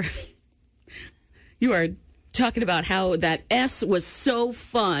you are talking about how that S was so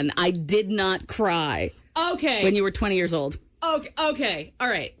fun, I did not cry. Okay. When you were 20 years old. Okay. All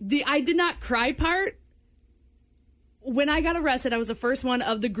right. The I did not cry part, when I got arrested, I was the first one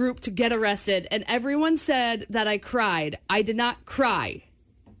of the group to get arrested, and everyone said that I cried. I did not cry.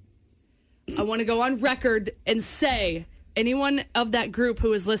 I want to go on record and say, anyone of that group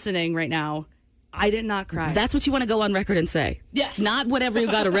who is listening right now, I did not cry. That's what you want to go on record and say. Yes. Not whatever you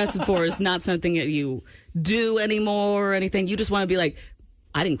got arrested for is not something that you do anymore or anything. You just want to be like,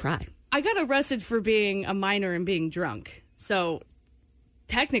 I didn't cry. I got arrested for being a minor and being drunk. So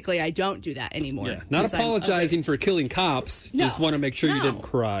technically, I don't do that anymore. Yeah, not apologizing for killing cops. Just want to make sure you didn't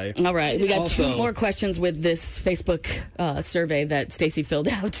cry. All right, we got Also, 2 more questions with this Facebook survey that Stacey filled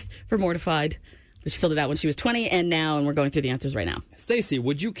out for Mortified. She filled it out when she was 20 and now, and we're going through the answers right now. Stacey,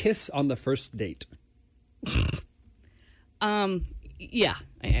 would you kiss on the first date? Yeah,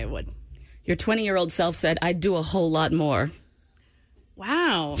 I would. Your 20-year-old self said, I'd do a whole lot more.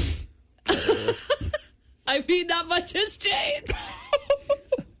 Wow. I mean, not much has changed.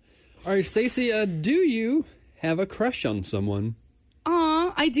 All right, Stacey, do you have a crush on someone?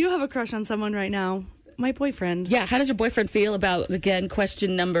 Aw, I do have a crush on someone right now. My boyfriend. Yeah, how does your boyfriend feel about, again,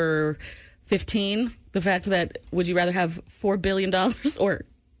 question number 15? The fact that would you rather have $4 billion or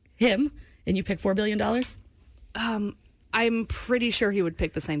him, and you pick $4 billion? I'm pretty sure he would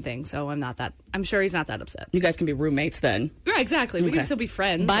pick the same thing, so I'm sure he's not that upset. You guys can be roommates then. Yeah, exactly. We can still be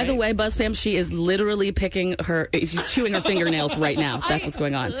friends. By the way, BuzzFam, she is literally she's chewing her fingernails right now. That's what's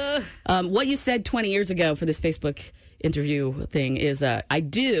going on. What you said 20 years ago for this Facebook interview thing is, I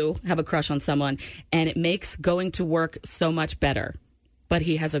do have a crush on someone, and it makes going to work so much better. But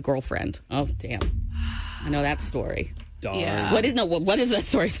he has a girlfriend. Oh, damn. I know that story. Darn. Yeah. What is that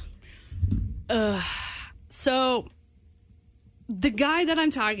story? So the guy that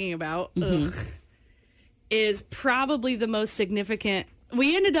I'm talking about is probably the most significant.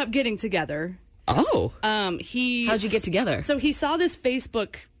 We ended up getting together. Oh. How'd you get together? So he saw this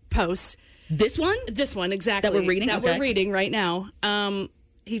Facebook post. This one? This one, exactly. That we're reading? That we're reading right now.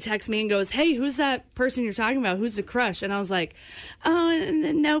 He texts me and goes, "Hey, who's that person you're talking about? Who's the crush?" And I was like,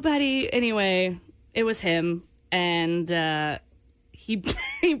 "Oh, nobody." Anyway, it was him. And he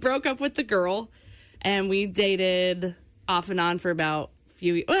broke up with the girl. And we dated off and on for about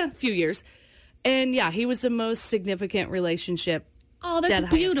a few years. And yeah, he was the most significant relationship. Oh,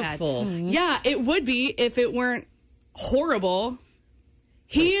 that's beautiful. Yeah, it would be if it weren't horrible.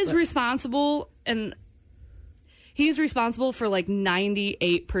 He is responsible for like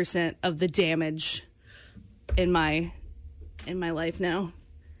 98% of the damage in my life now.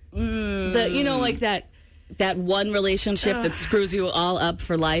 Like that one relationship that screws you all up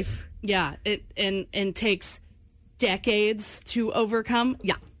for life. Yeah, it and takes decades to overcome.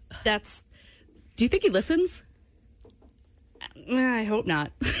 Yeah, that's. Do you think he listens? I hope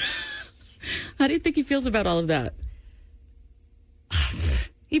not. How do you think he feels about all of that?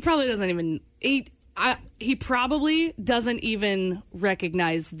 He probably doesn't even. He probably doesn't even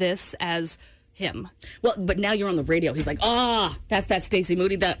recognize this as him. Well, but now you're on the radio. He's like, that's that Stacey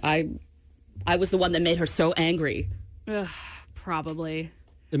Moody that I was the one that made her so angry. Probably.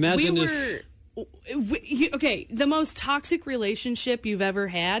 Imagine okay, the most toxic relationship you've ever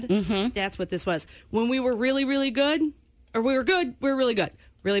had, that's what this was. When we were really, really good, or we were good, we were really good.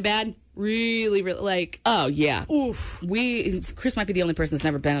 Really bad, really, really, like... Oh, yeah. Oof. Chris might be the only person that's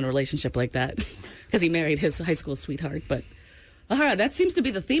never been in a relationship like that, because he married his high school sweetheart, but... All right, that seems to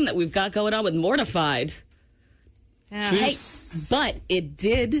be the theme that we've got going on with Mortified. Yeah. Hey, but it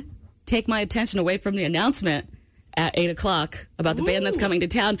did take my attention away from the announcement at 8 o'clock about the band that's coming to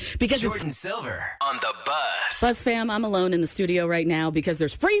town, because Jordan Silver on the bus. Buzz fam, I'm alone in the studio right now because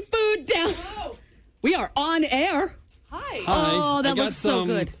there's free food down. Whoa. We are on air. Hi. Oh, that looks so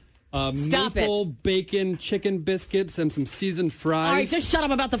good. Stop maple bacon chicken biscuits and some seasoned fries. All right, just shut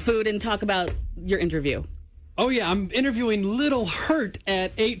up about the food and talk about your interview. Oh yeah, I'm interviewing Little Hurt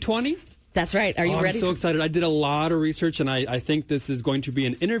at 8:20. That's right. Are you ready? I'm so excited. I did a lot of research, and I think this is going to be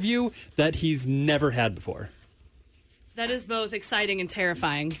an interview that he's never had before. That is both exciting and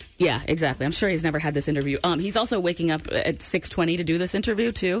terrifying. Yeah, exactly. I'm sure he's never had this interview. He's also waking up at 6:20 to do this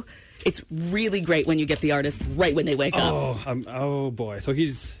interview too. It's really great when you get the artist right when they wake up. Oh boy. So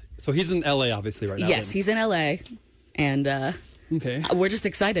he's in LA obviously right now. Yes, then. he's in LA, and okay. We're just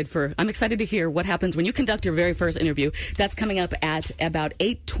excited I'm excited to hear what happens when you conduct your very first interview. That's coming up at about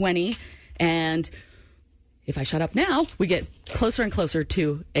 8:20, and if I shut up now, we get closer and closer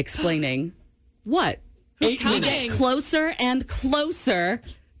to explaining what. We get closer and closer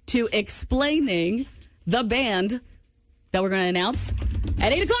to explaining the band that we're going to announce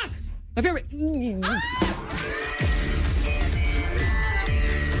at 8 o'clock. My favorite.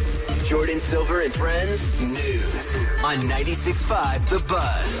 Jordan Silver and Friends News on 96.5 The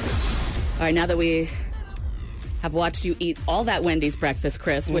Buzz. All right, now that we have watched you eat all that Wendy's breakfast,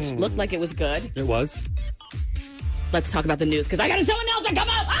 Chris, which looked like it was good. It was. let's talk about the news, because I got a show announcement. Come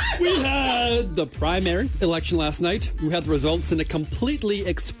up! Ah! We had the primary election last night. We had the results in a completely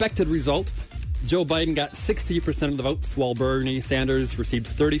expected result. Joe Biden got 60% of the votes, while Bernie Sanders received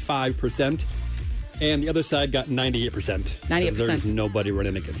 35%. And the other side got 98%. 98%. There's nobody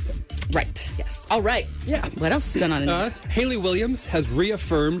running against him. Right, yes. All right. Yeah. What else is going on in the news? Haley Williams has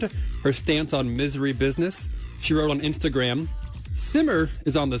reaffirmed her stance on misery business. She wrote on Instagram, Simmer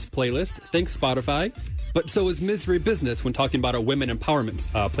is on this playlist, thanks Spotify, but so is Misery Business when talking about a women empowerment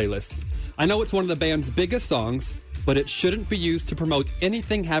playlist. I know it's one of the band's biggest songs, but it shouldn't be used to promote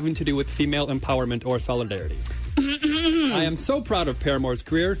anything having to do with female empowerment or solidarity. I am so proud of Paramore's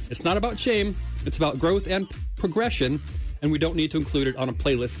career. It's not about shame, it's about growth and progression, and we don't need to include it on a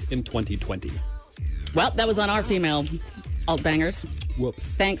playlist in 2020. Well, that was on our female alt bangers.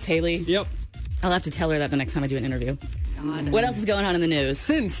 Whoops. Thanks, Haley. Yep. I'll have to tell her that the next time I do an interview. God. What else is going on in the news?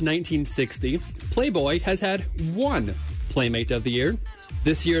 Since 1960, Playboy has had one Playmate of the Year.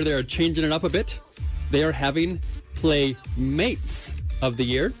 This year, they're changing it up a bit. They are having Playmates of the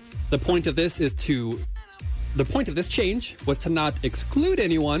Year. The point of this change was to not exclude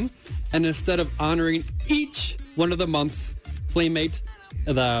anyone, and instead of honoring each one of the month's Playmate,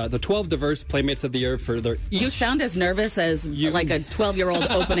 the 12 diverse Playmates of the Year for their each. You sound as nervous as like a 12-year-old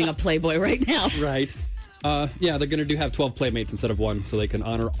opening a Playboy right now. Right. Yeah, they're going to have 12 Playmates instead of one, so they can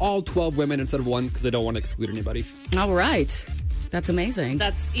honor all 12 women instead of one, because they don't want to exclude anybody. All right. That's amazing.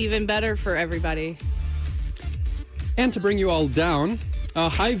 That's even better for everybody. And to bring you all down,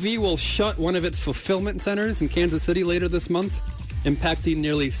 Hy-Vee will shut one of its fulfillment centers in Kansas City later this month, impacting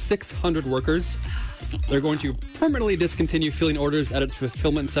nearly 600 workers. They're going to permanently discontinue filling orders at its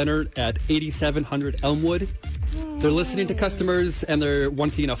fulfillment center at 8700 Elmwood. They're listening to customers, and they're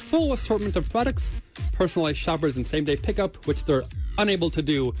wanting a full assortment of products, personalized shoppers, and same-day pickup, which they're unable to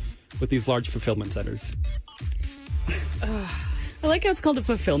do with these large fulfillment centers. I like how it's called a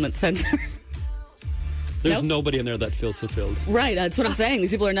fulfillment center. There's nobody in there that feels fulfilled. Right, that's what I'm saying.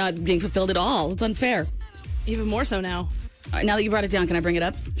 These people are not being fulfilled at all. It's unfair. Even more so now. All right, now that you brought it down, can I bring it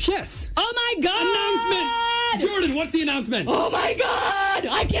up? Yes. Oh, my God! Announcement! Jordan, what's the announcement? Oh, my God!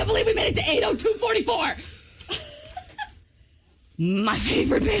 I can't believe we made it to 80244. My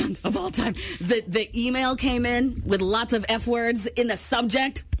favorite band of all time. The email came in with lots of F words in the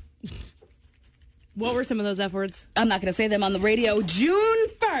subject. What were some of those F words? I'm not going to say them on the radio. June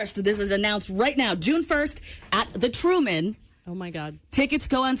 1st. This is announced right now. June 1st at the Truman. Oh, my God. Tickets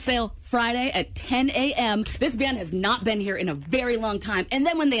go on sale Friday at 10 a.m. This band has not been here in a very long time. And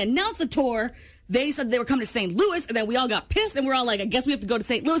then when they announced the tour, they said they were coming to St. Louis, and then we all got pissed, and we're all like, I guess we have to go to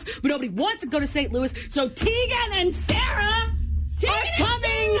St. Louis, but nobody wants to go to St. Louis. So Tegan and Sarah are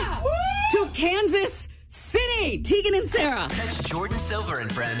coming to Kansas City. Tegan and Sarah. Catch Jordan Silver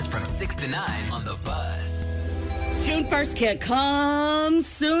and friends from 6 to 9 on The Buzz. June 1st can't come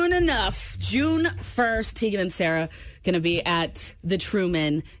soon enough. June 1st, Tegan and Sarah going to be at the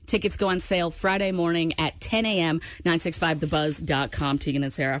Truman. Tickets go on sale Friday morning at 10 a.m. 965thebuzz.com. Tegan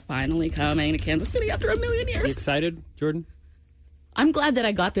and Sarah finally coming to Kansas City after a million years. You excited, Jordan? I'm glad that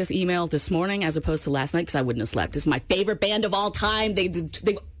I got this email this morning as opposed to last night, because I wouldn't have slept. This is my favorite band of all time. They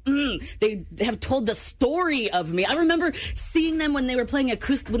have told the story of me. I remember seeing them when they were playing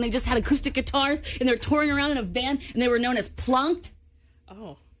when they just had acoustic guitars, and they were touring around in a van, and they were known as Plunked.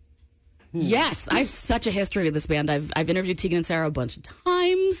 Oh. Yes, I have such a history to this band. I've interviewed Tegan and Sarah a bunch of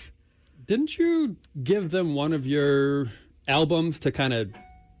times. Didn't you give them one of your albums to kind of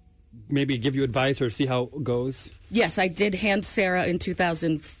maybe give you advice or see how it goes? Yes, I did hand Sarah in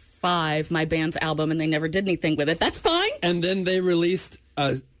 2005 my band's album, and they never did anything with it. That's fine. And then they released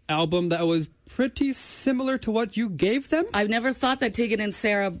an album that was pretty similar to what you gave them? I've never thought that Tegan and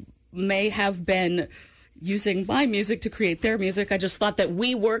Sarah may have been using my music to create their music. I just thought that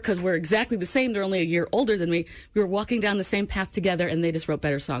we were, because we're exactly the same. They're only a year older than me. We were walking down the same path together, and they just wrote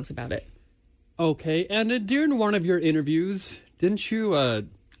better songs about it. Okay, and during one of your interviews, didn't you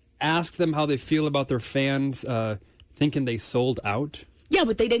ask them how they feel about their fans thinking they sold out? Yeah,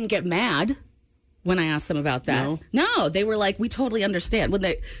 but they didn't get mad when I asked them about that. No, they were like, we totally understand. When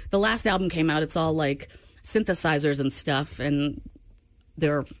the last album came out, it's all like synthesizers and stuff, and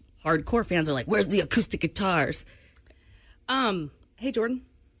their hardcore fans are like, where's the acoustic guitars? Hey, Jordan.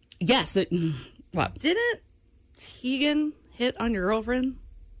 Yes. What? Didn't Tegan hit on your girlfriend?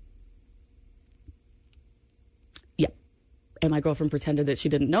 Yeah. And my girlfriend pretended that she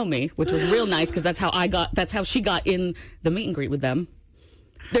didn't know me, which was real nice, because that's how she got in the meet and greet with them.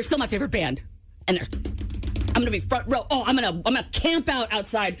 They're still my favorite band. And I'm going to be front row. Oh, I'm going to camp out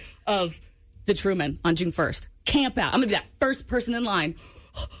outside of the Truman on June 1st. Camp out. I'm going to be that first person in line.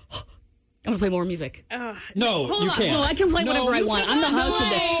 I'm going to play more music. No, hold you on. can't. No, I can play No, whatever I you want. I'm the host of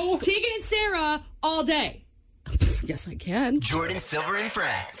Play this. Tegan and Sarah all day. Yes, I can. Jordan Silver and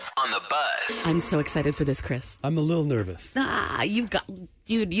Friends on the Buzz. I'm so excited for this, Chris. I'm a little nervous. You've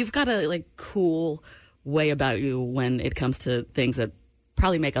got a like cool way about you when it comes to things that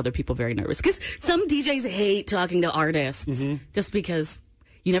probably make other people very nervous. Because some DJs hate talking to artists just because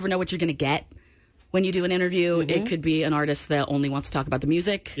you never know what you're going to get. When you do an interview, it could be an artist that only wants to talk about the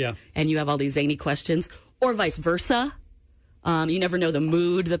music. Yeah. And you have all these zany questions, or vice versa. You never know the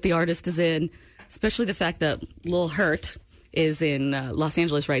mood that the artist is in, especially the fact that Lil Hurt is in Los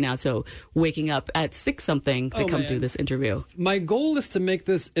Angeles right now. So waking up at 6-something to come do this interview. My goal is to make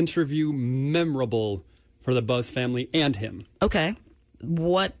this interview memorable for the Buzz family and him. Okay.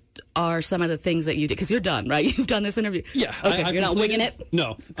 What are some of the things that you did? Because you're done, right? You've done this interview. Yeah. Okay, you're not winging it?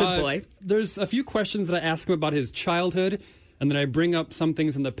 No. Good boy. There's a few questions that I ask him about his childhood, and then I bring up some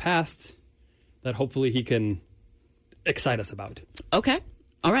things in the past that hopefully he can excite us about. Okay.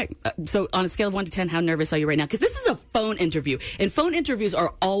 All right. So on a scale of 1 to 10, how nervous are you right now? Because this is a phone interview, and phone interviews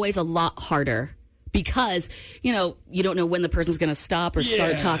are always a lot harder because, you don't know when the person's going to stop or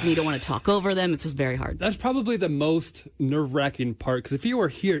start talking. You don't want to talk over them. It's just very hard. That's probably the most nerve-wracking part, because if you were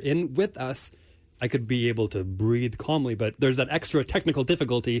here with us, I could be able to breathe calmly, but there's that extra technical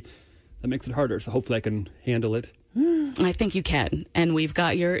difficulty that makes it harder, so hopefully I can handle it. I think you can. And we've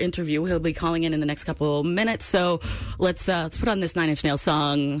got your interview. He'll be calling in the next couple minutes, so let's put on this 9 Inch Nails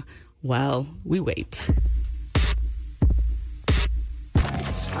song while we wait.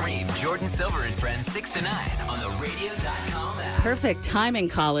 Stream Jordan Silver and Friends 6 to 9 on the radio.com app. Perfect timing,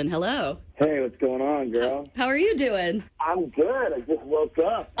 Colin. Hello. Hey, what's going on, girl? How are you doing? I'm good. I just woke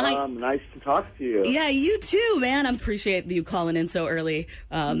up. Nice to talk to you. Yeah, you too, man. I appreciate you calling in so early.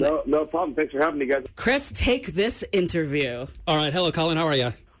 No problem. Thanks for having me, guys. Chris, take this interview. All right. Hello, Colin. How are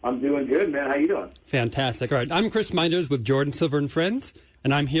you? I'm doing good, man. How you doing? Fantastic. All right. I'm Chris Minders with Jordan Silver and Friends,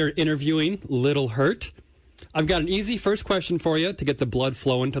 and I'm here interviewing Lil Hurt. I've got an easy first question for you to get the blood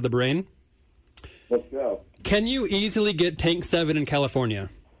flowing to the brain. Let's go. Can you easily get Tank 7 in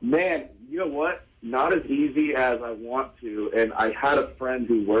California? Man, you know what? Not as easy as I want to. And I had a friend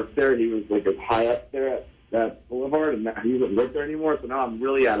who worked there. He was like as high up there at that Boulevard, and he doesn't work there anymore. So now I'm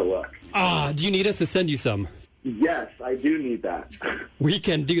really out of luck. Do you need us to send you some? Yes, I do need that. We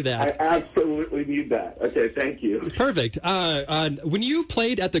can do that. I absolutely need that. Okay, thank you. Perfect. When you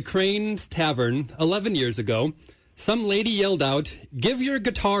played at the Cranes Tavern 11 years ago, some lady yelled out, "Give your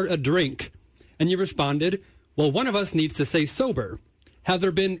guitar a drink." And you responded, "Well, one of us needs to stay sober." Have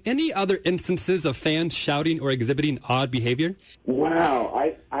there been any other instances of fans shouting or exhibiting odd behavior?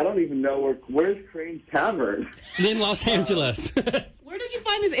 Wow, I don't even know where's Cranes Tavern? In Los Angeles. Where did you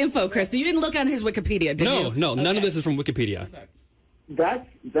find this info, Chris? You didn't look on his Wikipedia, did you? No, none of this is from Wikipedia.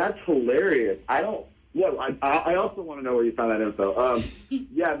 That's hilarious. I don't. Well, I also want to know where you found that info.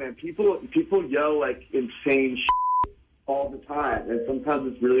 Yeah, man, people yell like insane shit all the time, and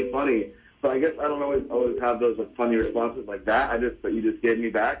sometimes it's really funny. But I guess I don't always have those like, funny responses like that. But you just gave me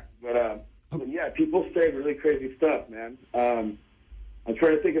back. But yeah, people say really crazy stuff, man. I'm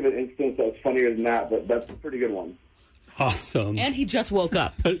trying to think of an instance that's funnier than that, but that's a pretty good one. Awesome. And he just woke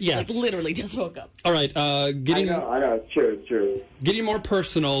up. Yeah. Like, literally just woke up. All right. I know. It's true. Getting more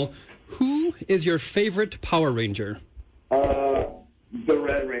personal, who is your favorite Power Ranger? The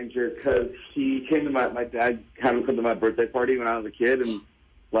Red Ranger, because he came to my dad had him come to my birthday party when I was a kid, and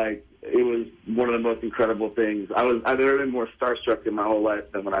like it was one of the most incredible things. I've never been more starstruck in my whole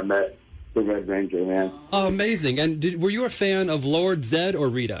life than when I met the Red Ranger, man. Oh, amazing. And were you a fan of Lord Zed or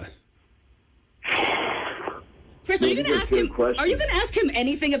Rita? Chris, are you going to ask him? Are you going to ask him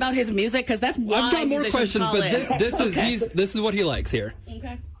anything about his music? Because that's why I've got more questions, but this is what he likes here.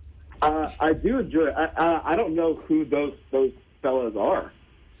 Okay. I do enjoy it. I don't know who those fellas are.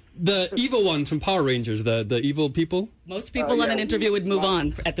 The evil ones from Power Rangers, the evil people. Most people on an interview would move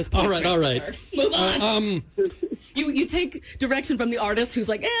on at this point. All right. Move on. You take direction from the artist who's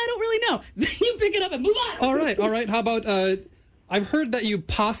like, I don't really know. Then you pick it up and move on. All right. How about, I've heard that you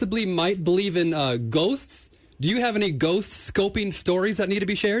possibly might believe in ghosts. Do you have any ghost scoping stories that need to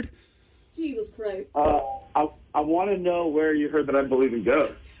be shared? Jesus Christ. I want to know where you heard that I believe in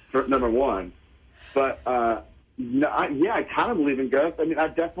ghosts, for number one. But, I kind of believe in ghosts. I mean,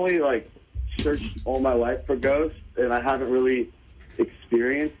 I've definitely, searched all my life for ghosts, and I haven't really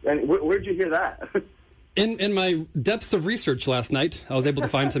experienced any. Where'd you hear that? In my depths of research last night, I was able to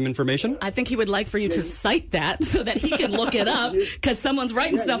find some information. I think he would like for you to cite that so that he can look it up, because someone's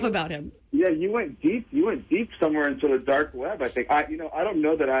writing stuff about him. Yeah, you went deep. You went deep somewhere into the dark web. I think. I don't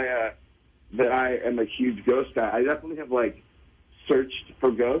know that I am a huge ghost guy. I definitely have searched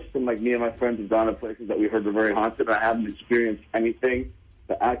for ghosts, and like me and my friends have gone to places that we heard were very haunted. I haven't experienced anything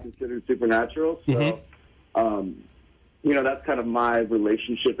that I considered supernatural. So, that's kind of my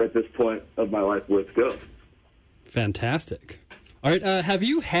relationship at this point of my life with ghosts. Fantastic. All right, have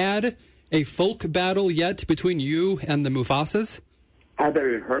you had a folk battle yet between you and the Mufasas? I've never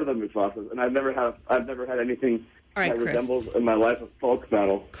even heard of the Mufasas, and I've never had anything All right, that Chris. resembles in my life a folk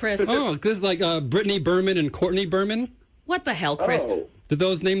battle. Chris. Oh, this is like Brittany Berman and Courtney Berman? What the hell, Chris? Oh. Did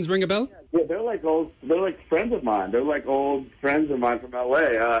those names ring a bell? Yeah, they're like friends of mine. They're like old friends of mine from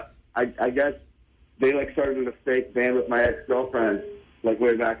LA. I guess they like started a fake band with my ex-girlfriend like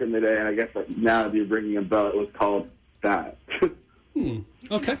way back in the day, and I guess now that you're bringing a bell, it was called that.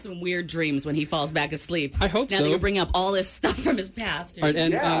 Okay. Have some weird dreams when he falls back asleep. I hope now so. that you're bringing up all this stuff from his past. All right,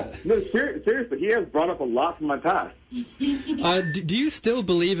 and No, seriously, he has brought up a lot from my past. do you still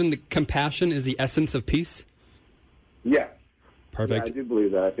believe in the compassion is the essence of peace? Yeah. Perfect. Yeah, I do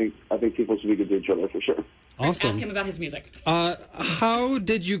believe that. I think people should be good to each other for sure. Chris, Awesome. ask him about his music. How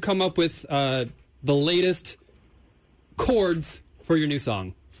did you come up with the latest chords for your new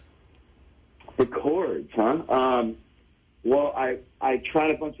song? The chords, huh? Well, I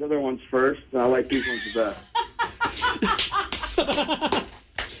tried a bunch of other ones first, and I like these ones the best.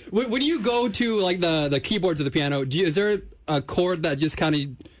 When you go to like the keyboards of the piano, is there a chord that just kind of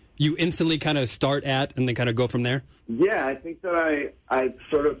you instantly kind of start at and then kind of go from there? Yeah, I think that I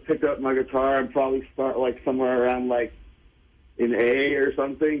sort of pick up my guitar and probably start like somewhere around like in A or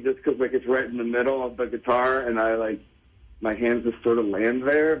something, just because like it's right in the middle of the guitar, and I like my hands just sort of land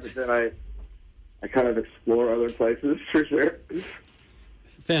there. But then I kind of explore other places for sure.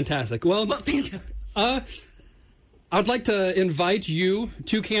 Fantastic. Well, fantastic. I'd like to invite you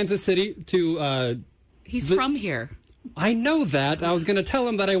to Kansas City to. He's from here. I know that. I was going to tell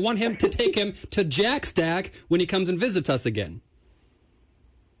him that I want him to take him to Jack Stack when he comes and visits us again.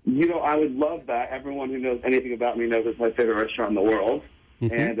 I would love that. Everyone who knows anything about me knows it's my favorite restaurant in the world.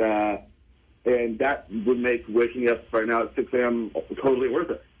 Mm-hmm. And that would make waking up right now at 6 a.m. totally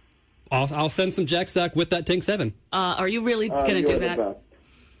worth it. I'll send some Jack Stack with that Tank 7. Are you really going to do that?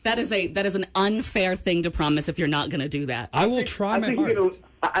 That is an unfair thing to promise if you're not going to do that. I will try my hardest.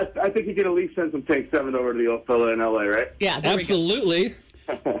 I think you can at least send some Tank 7 over to the old fella in L.A., right? Yeah, absolutely.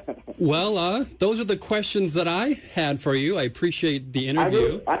 Well, those are the questions that I had for you. I appreciate the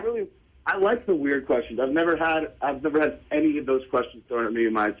interview. I like the weird questions. I've never had any of those questions thrown at me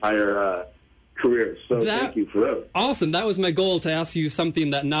in my entire career. So thank you for those. Awesome. That was my goal, to ask you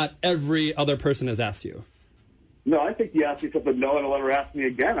something that not every other person has asked you. No, I think you asked me something no one will ever ask me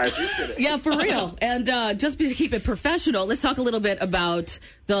again. I appreciate it. Yeah, for real. And just to keep it professional, let's talk a little bit about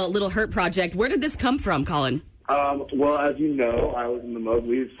the Little Hurt Project. Where did this come from, Colin? Well, as you know, I was in the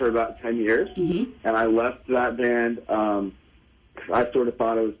Mowgli's for about 10 years, and I left that band. I sort of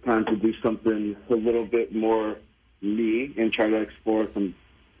thought it was time to do something a little bit more me and try to explore some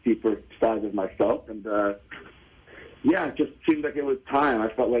deeper sides of myself. And, it just seemed like it was time. I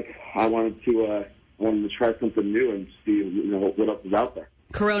felt like I wanted to try something new and see what else is out there.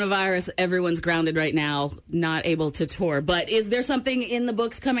 Coronavirus, everyone's grounded right now, not able to tour. But is there something in the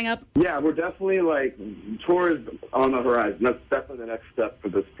books coming up? Yeah, we're definitely tour is on the horizon. That's definitely the next step for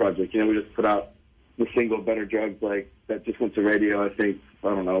this project. We just put out the single "Better Drugs" that just went to radio. I think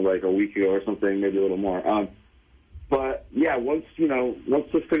a week ago or something, maybe a little more. But yeah, once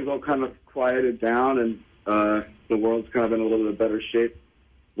this thing's all kind of quieted down and the world's kind of in a little bit better shape,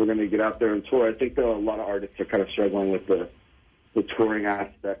 we're going to get out there and tour. I think a lot of artists are kind of struggling with the touring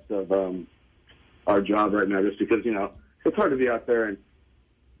aspect of our job right now, just because it's hard to be out there and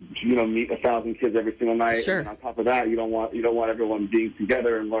meet 1,000 kids every single night. Sure. And on top of that, you don't want everyone being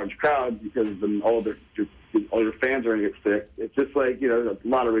together in large crowds because then all your fans are going to get sick. It's just there's a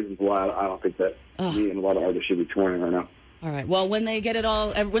lot of reasons why I don't think that me and a lot of artists should be touring right now. All right. Well, when they get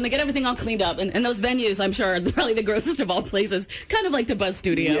everything all cleaned up, and those venues, I'm sure, are probably the grossest of all places, kind of like the Buzz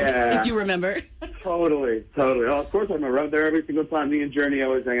Studio, if you remember. Totally. Oh, of course I remember. I'm there every single time. Me and Journey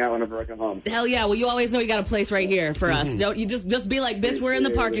always hang out whenever I come home. Hell yeah. Well, you always know you got a place right here for us. Don't you just be like, bitch, we're in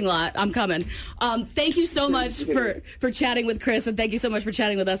the parking lot. I'm coming. Thank you so much for chatting with Chris, and thank you so much for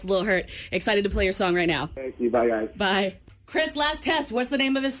chatting with us, Little Hurt. Excited to play your song right now. Thank you. Bye, guys. Bye. Chris, last test. What's the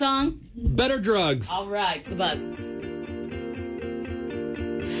name of his song? Better Drugs. All right. It's the Buzz.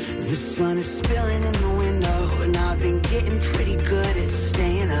 The sun is spilling in the window, and I've been getting pretty good at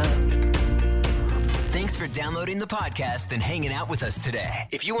staying up. Thanks for downloading the podcast and hanging out with us today.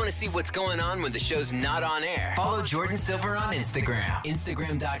 If you want to see what's going on when the show's not on air, follow Jordan Silver on Instagram.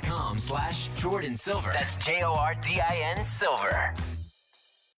 Instagram.com/Jordan Silver. That's JORDIN Silver.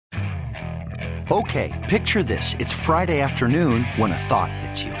 Okay, picture this. It's Friday afternoon when a thought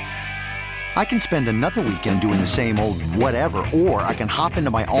hits you. I can spend another weekend doing the same old whatever, or I can hop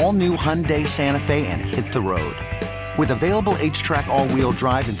into my all-new Hyundai Santa Fe and hit the road. With available H-Track all-wheel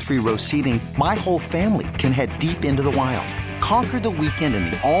drive and 3-row seating, my whole family can head deep into the wild. Conquer the weekend in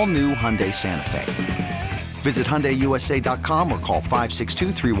the all-new Hyundai Santa Fe. Visit HyundaiUSA.com or call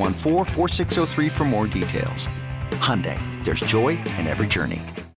 562-314-4603 for more details. Hyundai, there's joy in every journey.